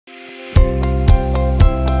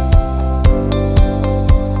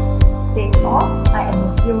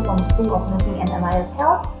video from School of Nursing and Allied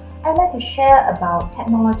Health, I'd like to share about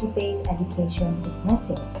technology-based education in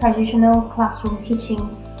nursing. Traditional classroom teaching,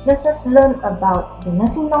 nurses learn about the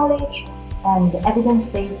nursing knowledge and the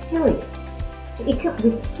evidence-based theories. To equip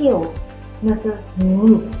with skills, nurses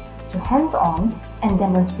need to hands-on and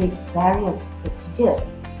demonstrate various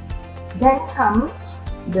procedures. Then comes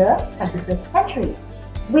the 21st century.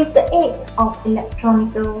 With the aid of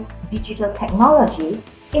electronic digital technology,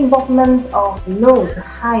 involvement of low to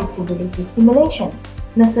high fidelity simulation,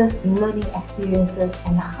 nurses' learning experiences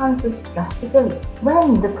enhances drastically.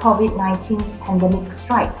 When the COVID-19 pandemic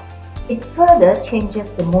strikes, it further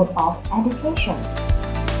changes the mode of education.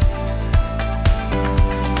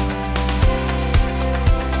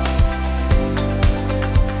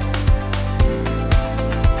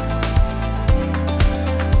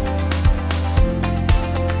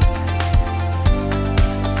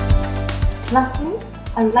 Lastly,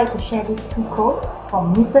 I would like to share these two quotes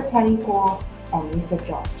from Mr. Terry Ho and Mr.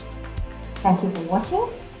 George. Thank you for watching.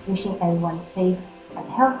 Wishing everyone safe and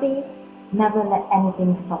healthy. Never let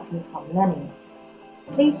anything stop you from learning.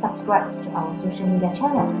 Please subscribe to our social media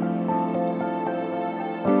channel.